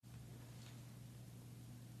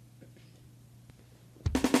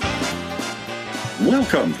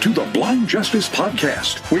Welcome to the Blind Justice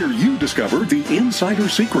Podcast, where you discover the insider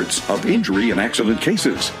secrets of injury and accident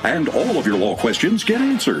cases, and all of your law questions get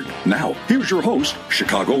answered. Now, here's your host,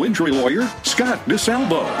 Chicago injury lawyer, Scott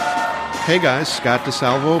DeSalvo. Hey guys, Scott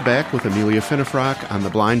DeSalvo back with Amelia Finnefrock on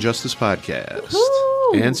the Blind Justice Podcast.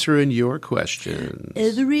 Woo-hoo! Answering your questions.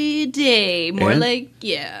 Every day.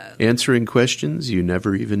 Answering questions you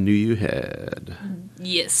never even knew you had.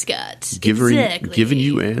 Yes, Scott. Giving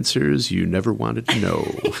you answers you never wanted to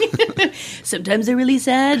know. Sometimes they're really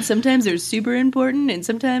sad, sometimes they're super important, and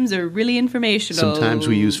sometimes they're really informational. Sometimes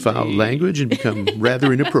we use foul language and become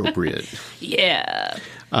rather inappropriate. Yeah.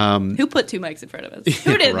 Who put two mics in front of us?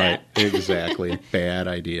 Who did right, that? Exactly. Bad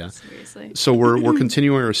idea. Seriously. So we're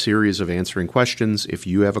continuing our series of answering questions. If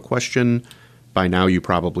you have a question, by now you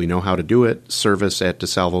probably know how to do it.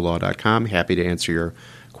 service@desalvolaw.com. Happy to answer your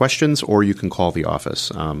questions, or you can call the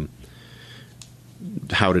office.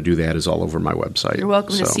 How to do that is all over my website. You're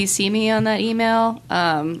welcome to CC me on that email.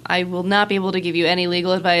 I will not be able to give you any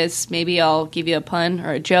legal advice. Maybe I'll give you a pun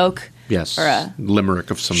or a joke. Yes, or a limerick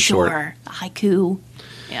of some sort. Sure, a haiku.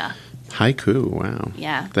 Yeah. Haiku, wow.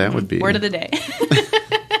 Yeah. That would be. Word of the day.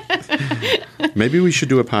 Maybe we should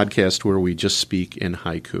do a podcast where we just speak in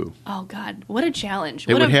haiku. Oh, God. What a challenge.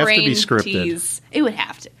 It what would a have brain to be scripted. tease. It would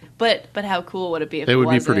have to. But how cool would it be if it It would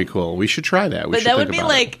be wasn't? pretty cool. We should try that. But that would be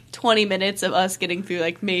like 20 minutes of us getting through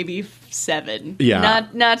like maybe 7. Yeah.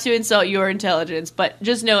 Not to insult your intelligence, but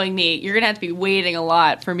just knowing me, you're going to have to be waiting a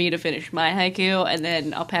lot for me to finish my haiku, and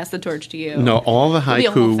then I'll pass the torch to you. No, all the It'll be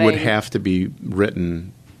a whole haiku would thing. have to be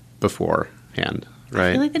written beforehand, right?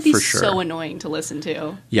 I feel like that'd be For sure. so annoying to listen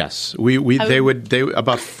to. Yes, they would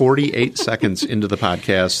about 48 seconds into the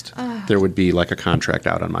podcast, there would be like a contract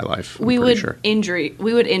out on my life. We would sure.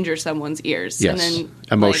 injure someone's ears. Yes, and then,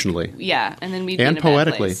 emotionally. Like, yeah, and then we'd be And in a bad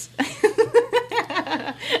poetically. place.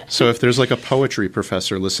 So if there's like a poetry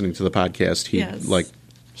professor listening to the podcast, he'd Yes.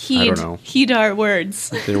 I don't know. Heed our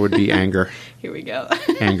words. There would be anger, Here we go.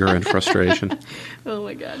 anger and frustration. Oh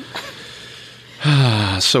my God.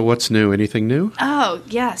 So what's new? Anything new? Oh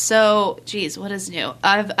yeah. So, geez, what is new?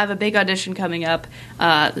 I have a big audition coming up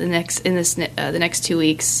the next 2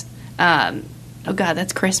 weeks. Oh God,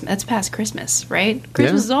 that's Christmas. That's past Christmas, right?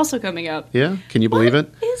 Christmas is also coming up. Yeah. Can you believe it?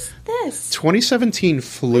 What is this? 2017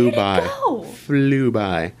 flew Where'd it by. go? Flew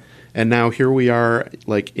by. And now here we are,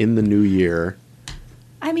 like, in the new year.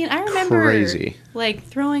 I mean, I remember Crazy. like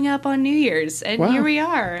throwing up on New Year's, and Wow. here we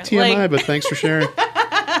are. TMI, but thanks for sharing.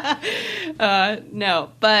 No,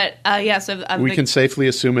 but yeah. So We can safely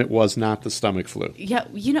assume it was not the stomach flu. Yeah,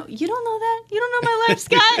 you don't know that. You don't know my life,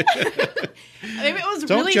 Scott. Maybe it was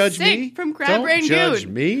Don't really judge sick me. from crab Don't judge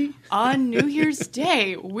rangoon me. on New Year's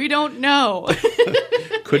Day. We don't know.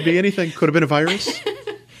 Could be anything. Could have been a virus.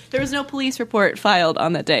 There was no police report filed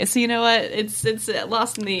on that day, so you know what? It's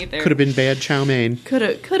lost in the ether. Could have been bad chow mein. Could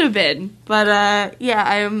have been, but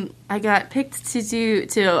yeah, I got picked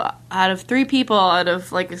to out of 3 people out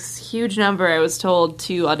of like this huge number. I was told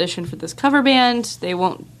to audition for this cover band. They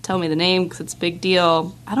won't tell me the name because it's a big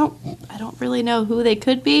deal. I don't really know who they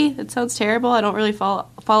could be. It sounds terrible. I don't really follow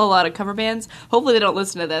a lot of cover bands. Hopefully, they don't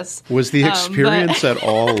listen to this. Was the experience at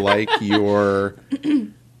all like your...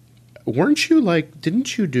 Weren't you like...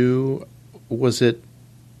 Didn't you do... Was it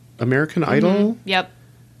American Idol? Yep.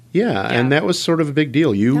 Yeah, and that was sort of a big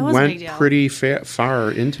deal. You That was a went big deal. pretty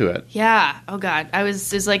far into it. Yeah. Oh God. It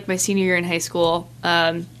was like my senior year in high school.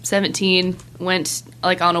 17, went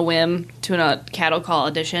like on a whim to a cattle call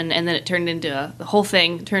audition, and then it turned into the whole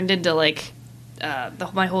thing turned into like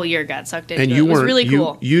my whole year got sucked into. And it. you It was weren't really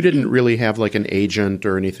cool. You didn't really have like an agent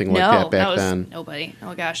or anything like that back was then. nobody.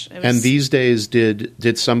 Oh gosh. It was, And these days,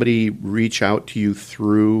 did somebody reach out to you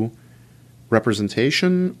through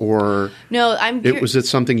representation, or no, was it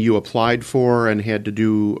something you applied for and had to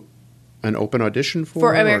do an open audition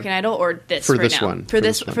for American Idol or this for right this now? one? For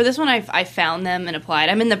this one, I found them and applied.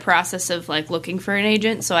 I'm in the process of like looking for an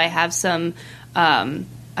agent, so I have some.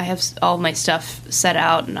 I have all my stuff set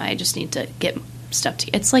out, and I just need to get stuff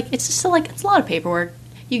to. It's just a lot of paperwork.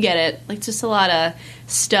 You get it. Like, it's just a lot of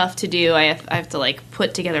stuff to do. I have to like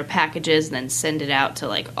put together packages and then send it out to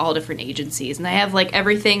like all different agencies, and I have like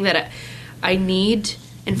everything that I need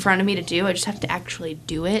in front of me to do. I just have to actually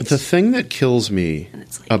do it. The thing that kills me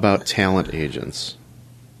like, about talent agents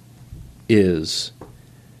is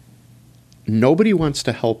nobody wants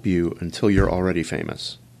to help you until you're already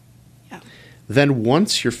famous. Yeah. Then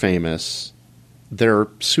once you're famous, they're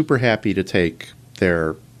super happy to take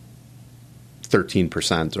their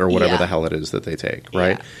 13% or whatever the hell it is that they take,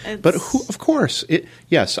 right? Yeah, but of course,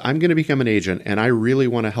 yes, I'm going to become an agent, and I really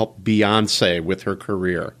want to help Beyonce with her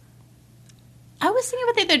career. I was thinking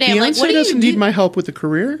about the other day. I'm like, Beyonce what do doesn't you need do? my help with the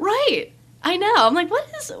career. Right. I know. I'm like,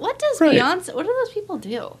 what does Right. Beyonce? What do those people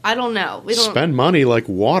do? I don't know. We don't Spend money like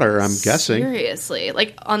water, I'm guessing. Seriously,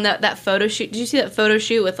 like on that photo shoot. Did you see that photo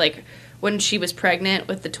shoot with like when she was pregnant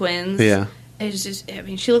with the twins? Yeah. It was just. I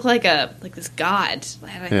mean, she looked like this god.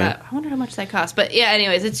 And I thought, I wonder how much that cost. But yeah.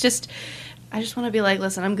 Anyways, it's just. I just want to be like,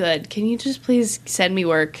 listen, I'm good. Can you just please send me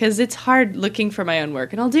work? Because it's hard looking for my own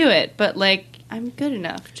work, and I'll do it. But like, I'm good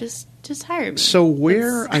enough. Just hire me. So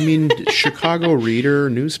where, I mean, Chicago Reader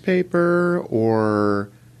newspaper or,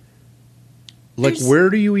 like, where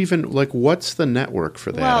do you even, like, what's the network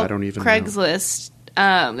for that? Well, I don't even Craigslist.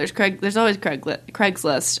 know. There's always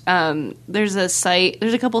Craigslist.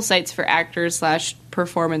 There's a couple sites for actors /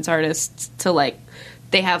 performance artists to, like,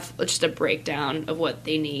 they have just a breakdown of what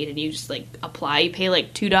they need, and you just, like, apply. You pay,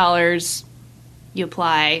 like, $2. You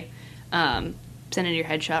apply. Send in your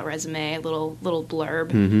headshot, resume, a little blurb.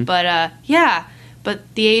 Mm-hmm. But yeah, but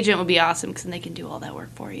the agent would be awesome because then they can do all that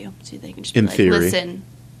work for you. So they can just be in like, theory. listen,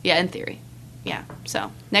 yeah, in theory, yeah.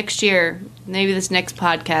 So next year, maybe this next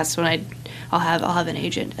podcast when I'll have an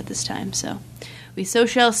agent at this time. So we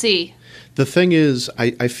shall see. The thing is,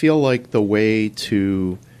 I feel like the way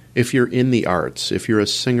to, if you're in the arts, if you're a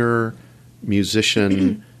singer,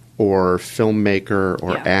 musician. Or filmmaker,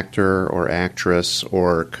 or actor, or actress,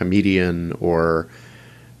 or comedian, or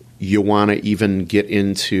you want to even get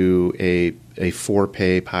into a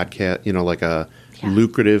for-pay podcast, you know, like a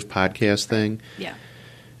lucrative podcast thing. Yeah.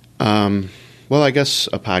 Well, I guess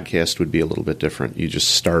a podcast would be a little bit different. You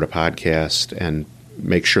just start a podcast and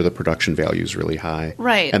make sure the production value is really high.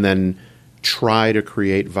 Right. And then try to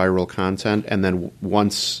create viral content, and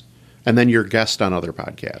then you're guest on other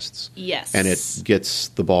podcasts. Yes. And it gets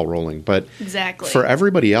the ball rolling. But exactly. For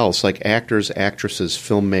everybody else, like actors, actresses,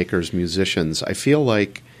 filmmakers, musicians, I feel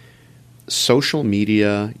like social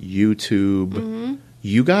media, YouTube,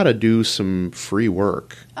 you got to do some free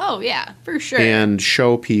work. Oh, yeah, for sure. And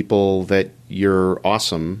show people that you're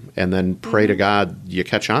awesome, and then pray to God you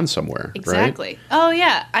catch on somewhere. Exactly. Right? Oh,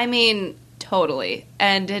 yeah. I mean, totally.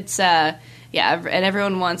 And it's, and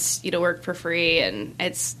everyone wants you to work for free, and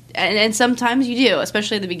and sometimes you do,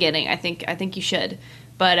 especially at the beginning. I think you should,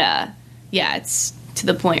 but yeah, it's to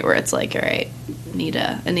the point where it's like, all right,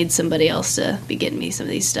 I need somebody else to be getting me some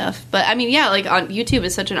of these stuff. But I mean, yeah, like on YouTube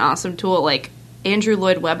is such an awesome tool. Like Andrew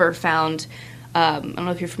Lloyd Webber found, I don't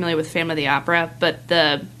know if you're familiar with Phantom of the Opera, but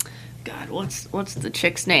what's the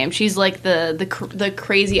chick's name? She's like the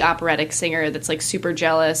crazy operatic singer that's like super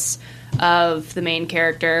jealous of the main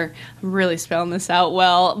character. I'm really spelling this out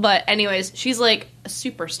well, but anyways, she's like a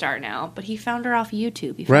superstar now. But he found her off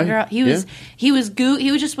YouTube. He found her out. He was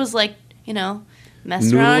just was like, you know,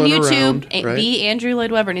 messing around on YouTube. Be Andrew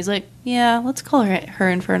Lloyd Webber, and he's like, yeah, let's call her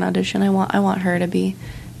in for an audition. I want her to be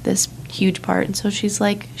this huge part. And so she's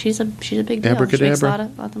like, she's a big deal. She makes a lot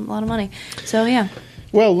of money. So yeah.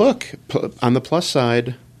 Well, look, on the plus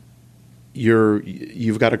side,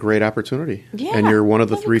 you've got a great opportunity. Yeah, and you're one of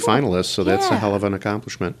the 3 finalists, so that's a hell of an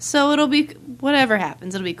accomplishment. So it'll be, whatever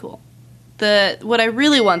happens, it'll be cool. What I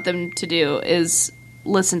really want them to do is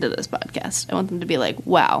listen to this podcast. I want them to be like,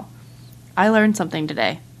 wow, I learned something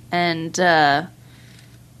today. And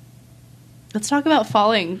let's talk about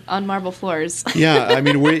falling on marble floors. Yeah, I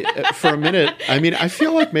mean, for a minute, I mean, I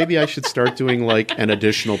feel like maybe I should start doing like an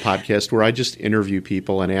additional podcast where I just interview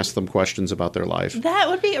people and ask them questions about their life. That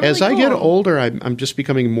would be really As cool. I get older, I'm just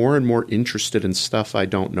becoming more and more interested in stuff I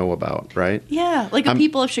don't know about, right? Yeah, like the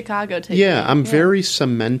people of Chicago take. Yeah, I'm very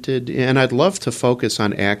cemented, and I'd love to focus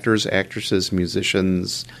on actors, actresses,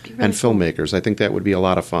 musicians, really and filmmakers. I think that would be a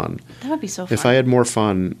lot of fun. That would be so fun. If I had more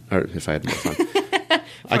fun.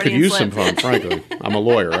 I could use some fun, frankly. I'm a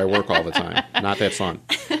lawyer. I work all the time. Not that fun.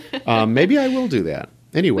 Maybe I will do that.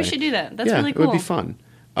 Anyway. We should do that. That's really cool. It would be fun.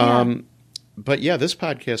 Yeah. But yeah, this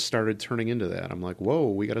podcast started turning into that. I'm like, whoa,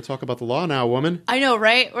 we got to talk about the law now, woman. I know,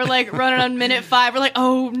 right? We're like running on minute 5. We're like,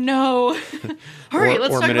 oh no, hurry,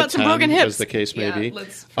 let's talk about some broken hips, as the case may be.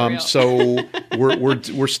 Let's, so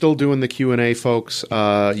we're still doing the Q&A, folks.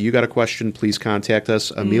 You got a question? Please contact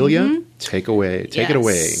us. Amelia, take it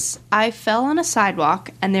away. I fell on a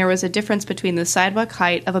sidewalk, and there was a difference between the sidewalk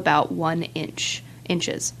height of about 1 inches.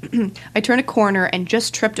 I turned a corner and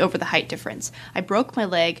just tripped over the height difference. I broke my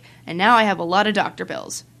leg, and now I have a lot of doctor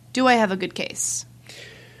bills. Do I have a good case?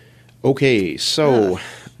 Okay, so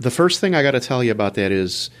the first thing I got to tell you about that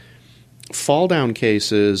is fall down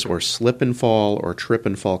cases or slip and fall or trip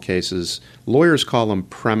and fall cases, lawyers call them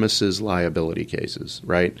premises liability cases,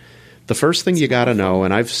 right? The first thing you got to know,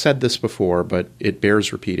 and I've said this before, but it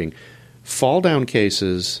bears repeating, fall down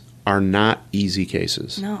cases are not easy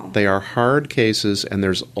cases. No. They are hard cases, and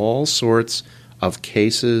there's all sorts of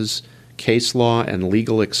case law and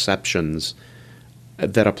legal exceptions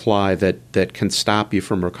that apply that can stop you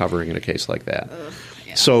from recovering in a case like that.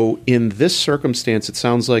 Yeah. So in this circumstance, it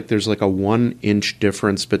sounds like there's like a 1-inch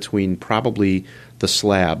difference between probably the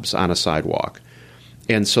slabs on a sidewalk.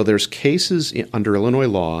 And so there's cases under Illinois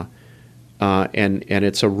law, and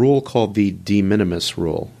it's a rule called the deminimus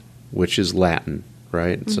rule, which is Latin,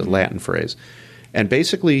 right? It's a Latin phrase. And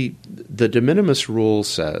basically, the de minimis rule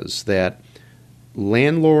says that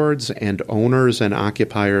landlords and owners and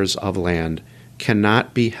occupiers of land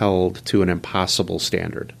cannot be held to an impossible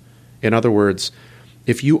standard. In other words,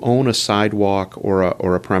 if you own a sidewalk or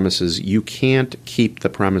a premises, you can't keep the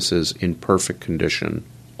premises in perfect condition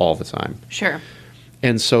all the time. Sure.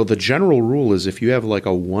 And so the general rule is if you have like a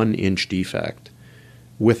 1-inch defect,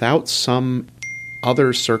 without some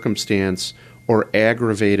other circumstance or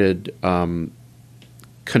aggravated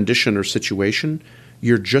condition or situation,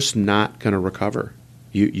 you're just not going to recover.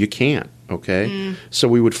 You can't, okay? So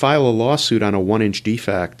we would file a lawsuit on a 1-inch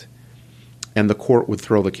defect, and the court would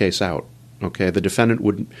throw the case out, okay? The defendant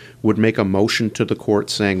would make a motion to the court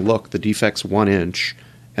saying, look, the defect's 1 inch,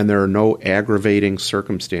 and there are no aggravating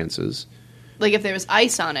circumstances. Like if there was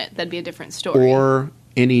ice on it, that'd be a different story. Or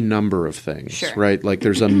any number of things, sure. right? Like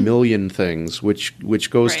there's a million things, which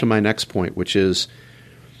goes right. to my next point, which is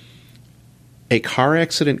a car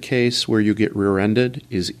accident case where you get rear-ended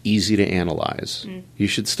is easy to analyze. You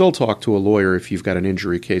should still talk to a lawyer if you've got an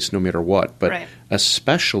injury case no matter what, but right.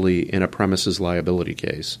 especially in a premises liability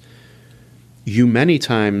case. You many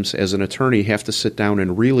times as an attorney have to sit down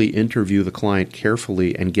and really interview the client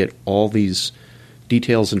carefully and get all these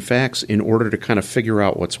details and facts in order to kind of figure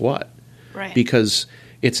out what's what. Right. Because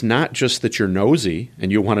it's not just that you're nosy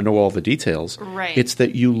and you want to know all the details. Right. It's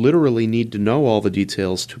that you literally need to know all the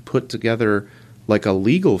details to put together like a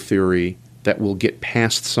legal theory that will get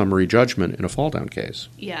past summary judgment in a fall-down case.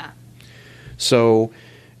 Yeah. So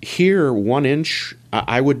here, 1 inch,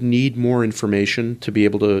 I would need more information to be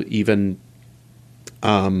able to even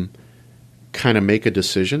kind of make a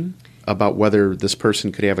decision about whether this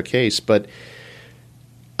person could have a case. But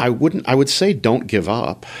I would say don't give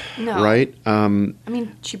up, No. right? I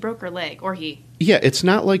mean, she broke her leg, or he. Yeah, it's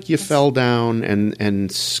not like you fell down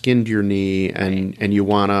and skinned your knee and you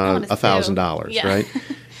want $1,000, Yeah. right?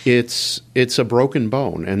 It's a broken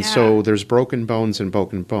bone, and so there's broken bones and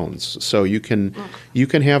broken bones. So you can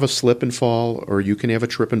have a slip and fall, or you can have a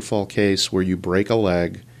trip and fall case where you break a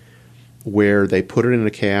leg, where they put it in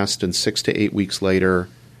a cast, and 6 to 8 weeks later,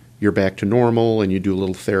 you're back to normal, and you do a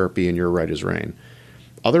little therapy, and you're right as rain.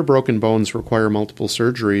 Other broken bones require multiple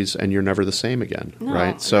surgeries, and you're never the same again, No,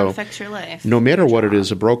 right? So that affects your life. no matter what job. it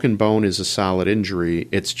is, a broken bone is a solid injury.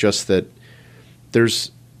 It's just that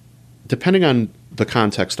there's, depending on the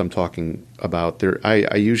context I'm talking about,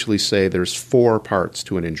 I usually say there's 4 parts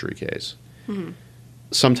to an injury case. Mm-hmm.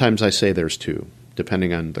 Sometimes I say there's 2,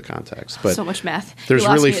 depending on the context. But so much math. There's You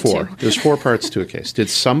lost really me at 4. 2. There's 4 parts to a case. Did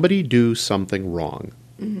somebody do something wrong?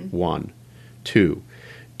 Mm-hmm. 1. 2.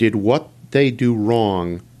 Did what they do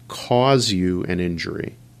wrong cause you an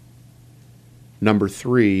injury? Number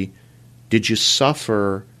 3, did you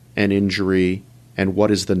suffer an injury, and what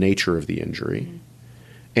is the nature of the injury? Mm-hmm.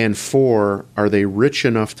 And 4, are they rich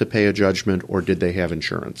enough to pay a judgment, or did they have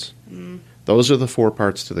insurance? Mm-hmm. Those are the 4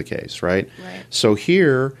 parts to the case, right? So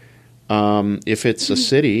here, if it's a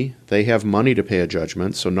city, they have money to pay a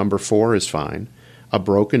judgment, so number 4 is fine. A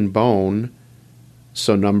broken bone,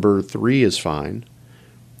 so number 3 is fine.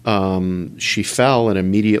 She fell and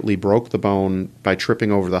immediately broke the bone by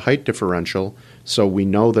tripping over the height differential, so we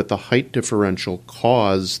know that the height differential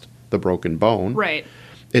caused the broken bone. Right.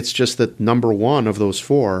 It's just that number 1 of those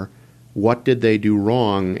 4, what did they do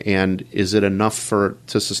wrong, and is it enough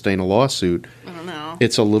to sustain a lawsuit? I don't know.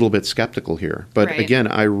 It's a little bit skeptical here. But right. again,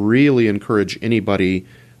 I really encourage anybody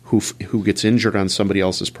who gets injured on somebody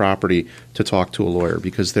else's property to talk to a lawyer,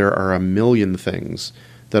 because there are a million things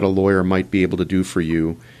that a lawyer might be able to do for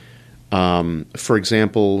you. For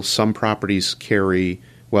example, some properties carry,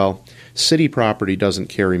 well, city property doesn't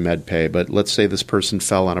carry MedPay, but let's say this person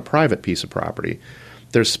fell on a private piece of property.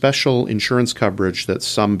 There's special insurance coverage that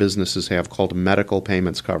some businesses have called medical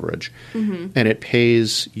payments coverage, mm-hmm. and it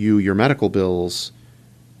pays you your medical bills,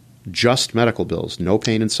 just medical bills, no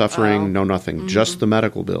pain and suffering, no nothing, mm-hmm. just the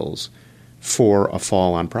medical bills for a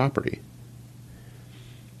fall on property.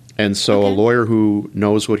 And so a lawyer who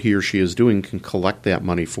knows what he or she is doing can collect that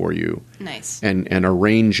money for you. Nice. And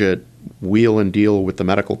arrange it, wheel and deal with the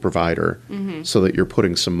medical provider so that you're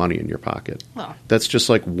putting some money in your pocket. Well, that's just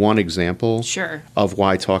like one example of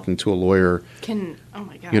why talking to a lawyer can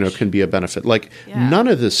be a benefit. Like, none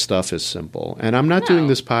of this stuff is simple. And I'm not doing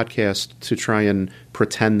this podcast to try and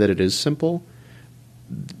pretend that it is simple.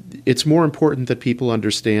 It's more important that people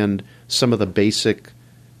understand some of the basic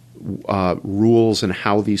rules and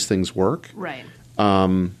how these things work. Right.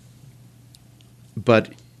 But,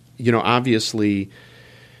 obviously,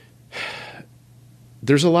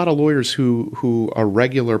 there's a lot of lawyers who a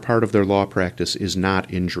regular part of their law practice is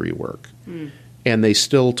not injury work. And they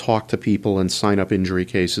still talk to people and sign up injury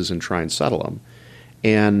cases and try and settle them.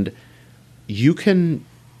 And you can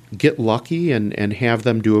get lucky and have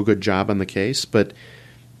them do a good job on the case, but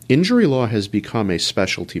injury law has become a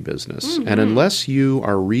specialty business. And unless you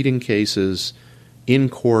are reading cases in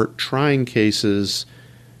court, trying cases,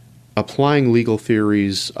 applying legal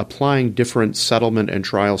theories, applying different settlement and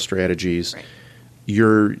trial strategies,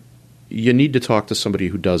 you need to talk to somebody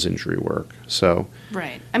who does injury work. So,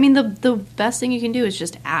 right. I mean, the best thing you can do is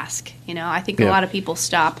just ask. I think a lot of people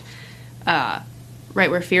stop right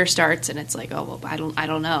where fear starts, and it's like, oh, well, I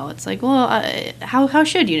don't know. It's like, well, how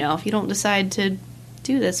should you know if you don't decide to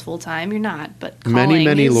do this full time? You're not. But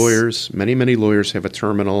many lawyers have a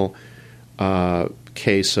terminal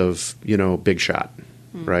case of big shot,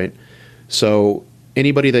 right? So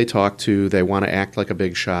anybody they talk to, they want to act like a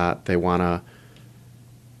big shot. They want to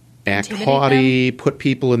act haughty, put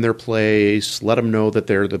people in their place, let them know that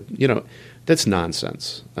they're that's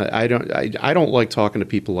nonsense. I don't like talking to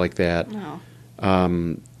people like that. No.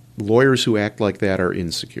 Lawyers who act like that are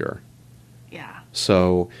insecure. Yeah.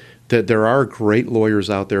 So there are great lawyers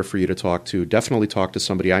out there for you to talk to. Definitely talk to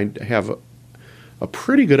somebody. I have a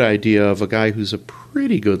pretty good idea of a guy who's a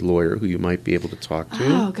pretty good lawyer who you might be able to talk to.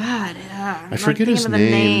 Oh, God, yeah. I forget his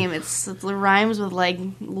name. It rhymes with, like,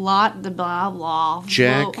 lot, de blah, blah.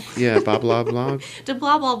 Jack, blah, blah, blah. De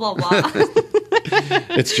blah, blah, blah, blah.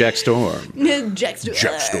 It's Jack Storm. Jack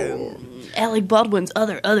Storm. Alec Baldwin's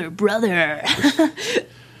other brother.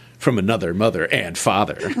 From another mother and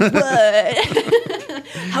father. What?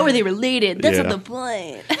 How are they related? That's not the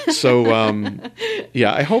point. So,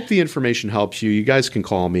 I hope the information helps you. You guys can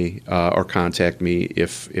call me or contact me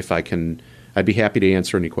if I can. I'd be happy to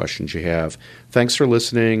answer any questions you have. Thanks for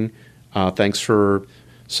listening. Thanks for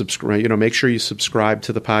subscribe. Make sure you subscribe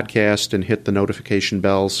to the podcast and hit the notification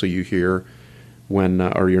bell so you hear when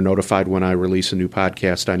or you're notified when I release a new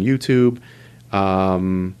podcast on YouTube.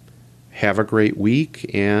 Have a great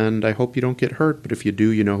week, and I hope you don't get hurt. But if you do,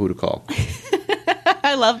 you know who to call.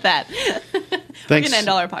 I love that. Thanks. We're going to end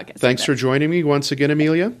all our podcasts. Thanks for joining me once again,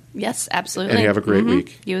 Amelia. Yes, absolutely. And have a great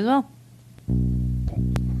week. You as well.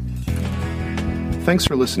 Thanks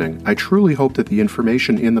for listening. I truly hope that the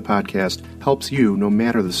information in the podcast helps you no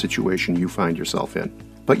matter the situation you find yourself in.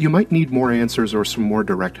 But you might need more answers or some more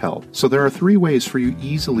direct help. So there are 3 ways for you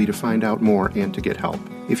easily to find out more and to get help.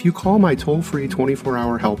 If you call my toll-free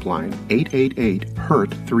 24-hour helpline,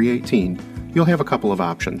 888-HURT-318, you'll have a couple of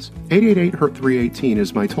options. 888-HURT-318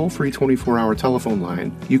 is my toll-free 24-hour telephone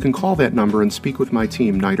line. You can call that number and speak with my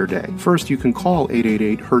team night or day. First, you can call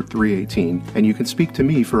 888-HURT-318, and you can speak to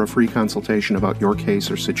me for a free consultation about your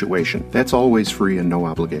case or situation. That's always free and no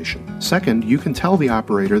obligation. Second, you can tell the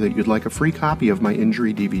operator that you'd like a free copy of my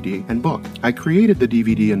injury DVD and book. I created the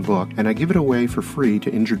DVD and book, and I give it away for free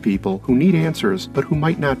to injured people who need answers, but who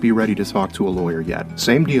might not be ready to talk to a lawyer yet.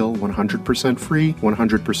 Same deal, 100% free,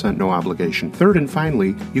 100% no obligation. Third and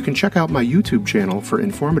finally, you can check out my YouTube channel for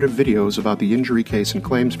informative videos about the injury case and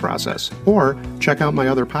claims process, or check out my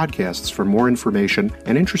other podcasts for more information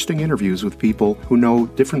and interesting interviews with people who know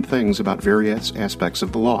different things about various aspects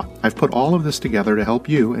of the law. I've put all of this together to help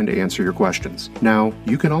you and to answer your questions. Now,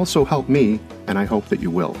 you can also help me, and I hope that you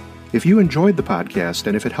will. If you enjoyed the podcast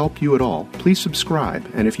and if it helped you at all, please subscribe,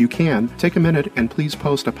 and if you can, take a minute and please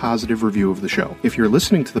post a positive review of the show. If you're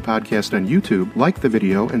listening to the podcast on YouTube, like the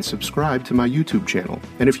video and subscribe to my YouTube channel.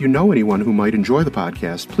 And if you know anyone who might enjoy the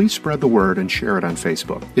podcast, please spread the word and share it on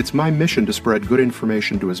Facebook. It's my mission to spread good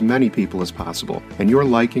information to as many people as possible, and your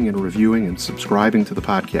liking and reviewing and subscribing to the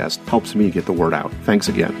podcast helps me get the word out. Thanks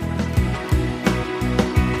again.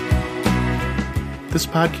 This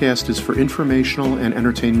podcast is for informational and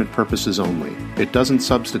entertainment purposes only. It doesn't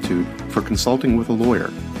substitute for consulting with a lawyer.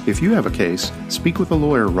 If you have a case, speak with a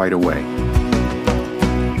lawyer right away.